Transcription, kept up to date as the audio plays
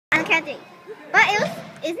country. But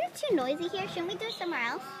isn't it too noisy here? Shouldn't we do it somewhere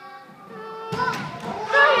else?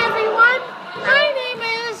 Hi everyone, my name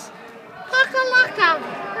is Laka,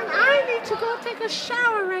 and I need to go take a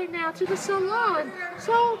shower right now to the salon.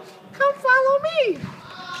 So come follow me.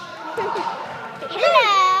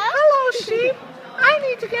 Hello sheep. I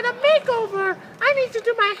need to get a makeover. I need to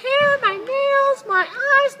do my hair, my nails, my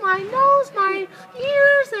eyes, my nose, my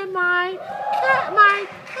ears, and my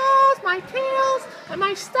paws, my tails, and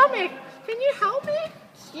my stomach. Can you help me?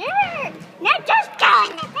 Sure. Now just go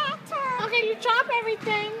in the bathtub. Okay, you drop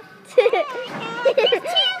everything.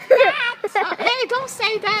 Hey, don't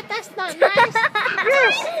say that. That's not nice.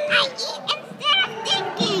 Yes. I eat instead of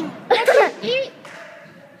thinking. Eat?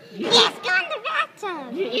 Yes, go in the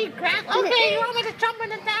bathtub. You eat crap? Okay, you want me to jump in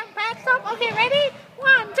the damn bathtub? Okay, ready?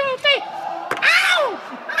 1, 2, 3. Ow!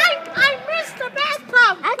 I missed the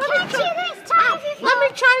bathtub. I'll catch you this time. Let me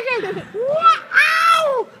try again. What?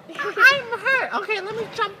 Ow! I'm hurt. Okay, let me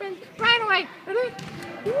jump in right away. Ready?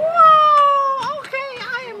 Whoa! Okay, I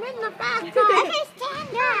am in the bathtub. Okay,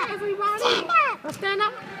 stand up. Everybody. Stand up. Oh, stand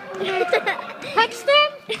up. Okay.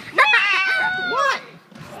 Headstand? What?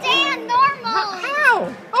 Stand normal.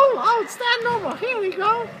 How? Oh, stand normal. Here we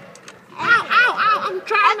go. Ow, I'm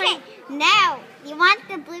drowning. Okay, now, you want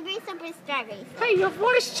the blueberry soap or strawberry soap? Hey, your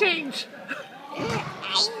voice changed. I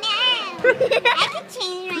know. I can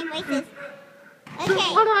change my voices. So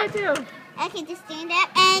Okay. what do I do? Okay, just stand up.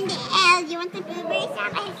 And you want the blueberry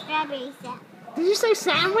soap or strawberry soap? Did you say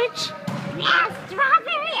sandwich? Yeah,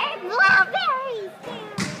 strawberry or blueberry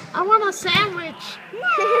soap. I want a sandwich. No.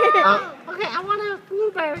 Okay, I want a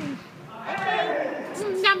blueberry.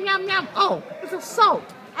 Okay. Yum, yum, yum. Oh, it's a soap.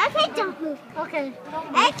 Okay, don't move. Okay.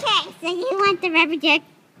 Okay, so you want the rubber duck?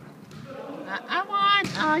 I want,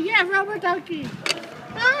 yeah, rubber ducky.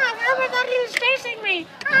 Rubber ducky is chasing me.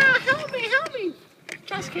 Help me.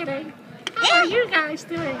 Just kidding. How are you guys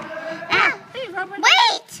doing? Hey, rubber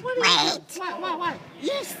ducky. What?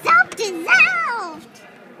 Your soap dissolved.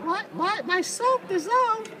 What? My soap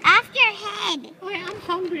dissolved? Off your head. Okay, I'm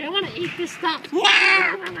hungry. I want to eat this stuff. No.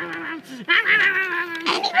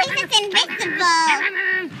 Anyways, it's invisible.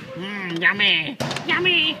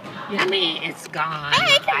 Yummy, it's gone.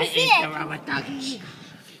 Hey, I can see ate it. the rubber ducky.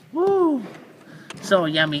 Ooh. So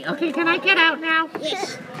yummy. Okay, can I get out now?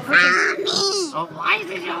 Yes. Mommy. Oh, why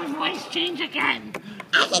did your voice change again?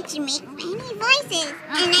 I get to make many voices.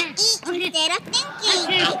 And I eat instead of thinking.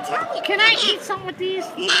 Okay. I tell you. Can I eat some of these?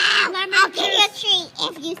 No. Lemon I'll give you a juice? treat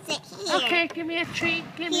if you sit here. Okay, give me a treat.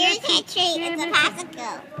 Here's a treat. It's a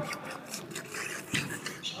popsicle.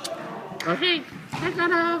 Okay,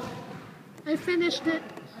 I finished it.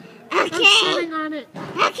 I'm Okay. sitting on it.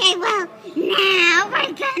 Okay, well, now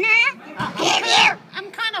we're gonna give you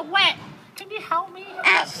I'm kind of wet. Can you help me?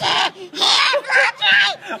 a shit hair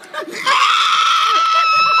fluttering.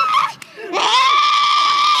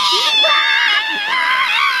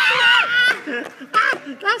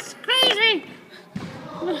 That's crazy.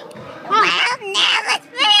 Well, now let's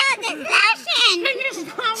put on the lotion. Can you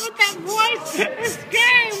stop with that voice? It's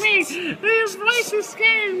scaring me. Your voice is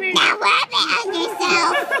scaring me. Now rub it on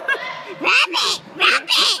yourself. Rub it.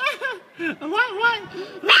 What? Rub it.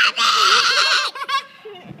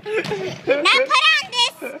 Now put on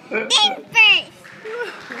this thing first.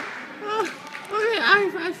 Okay,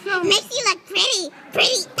 I feel Makes you look pretty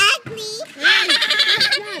ugly.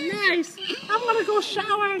 that's not nice. I'm gonna go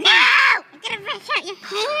shower. No! I'm gonna brush out your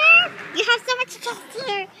hair. You have so much chest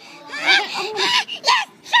here. Yes!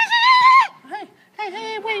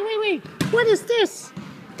 Hey, wait. What is this?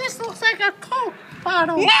 This looks like a Coke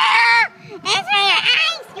bottle. No! It's for your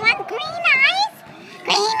eyes. You want green eyes?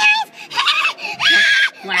 Green eyes?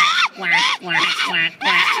 Quack.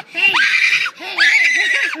 Hey.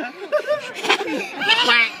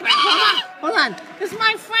 Hold on. It's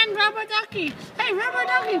my friend Rubber Ducky. Hey, Rubber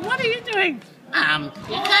Ducky, what are you doing?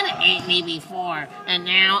 You kind of ate me before, and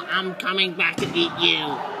now I'm coming back to eat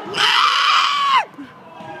you.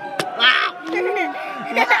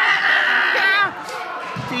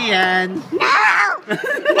 The end. No! No,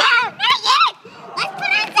 not yet! Let's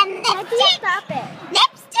put on some lipstick! Stop it.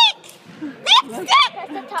 Lipstick!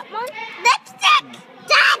 That's the top one? Lipstick!